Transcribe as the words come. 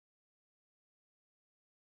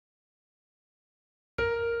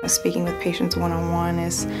Speaking with patients one-on-one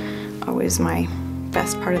is always my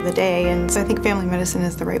best part of the day, and so I think family medicine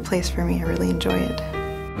is the right place for me. I really enjoy it.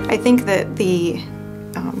 I think that the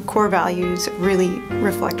core values really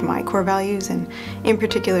reflect my core values, and in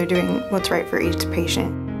particular doing what's right for each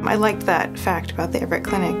patient. I liked that fact about the Everett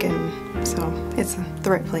Clinic, and so it's the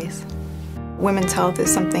right place. Women's health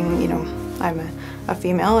is something, I'm a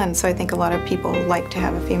female, and so I think a lot of people like to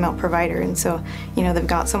have a female provider, and so, they've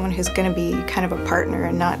got someone who's going to be kind of a partner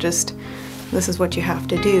and not just, this is what you have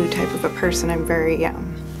to do type of a person. I'm very,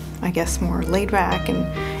 I guess, more laid back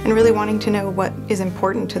and really wanting to know what is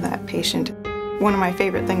important to that patient. One of my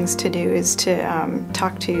favorite things to do is to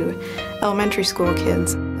talk to elementary school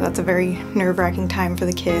kids. That's a very nerve-wracking time for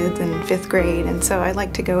the kids in 5th grade, and so I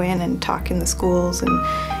like to go in and talk in the schools and,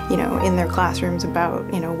 in their classrooms about,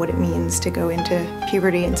 what it means to go into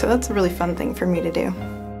puberty, and so that's a really fun thing for me to do.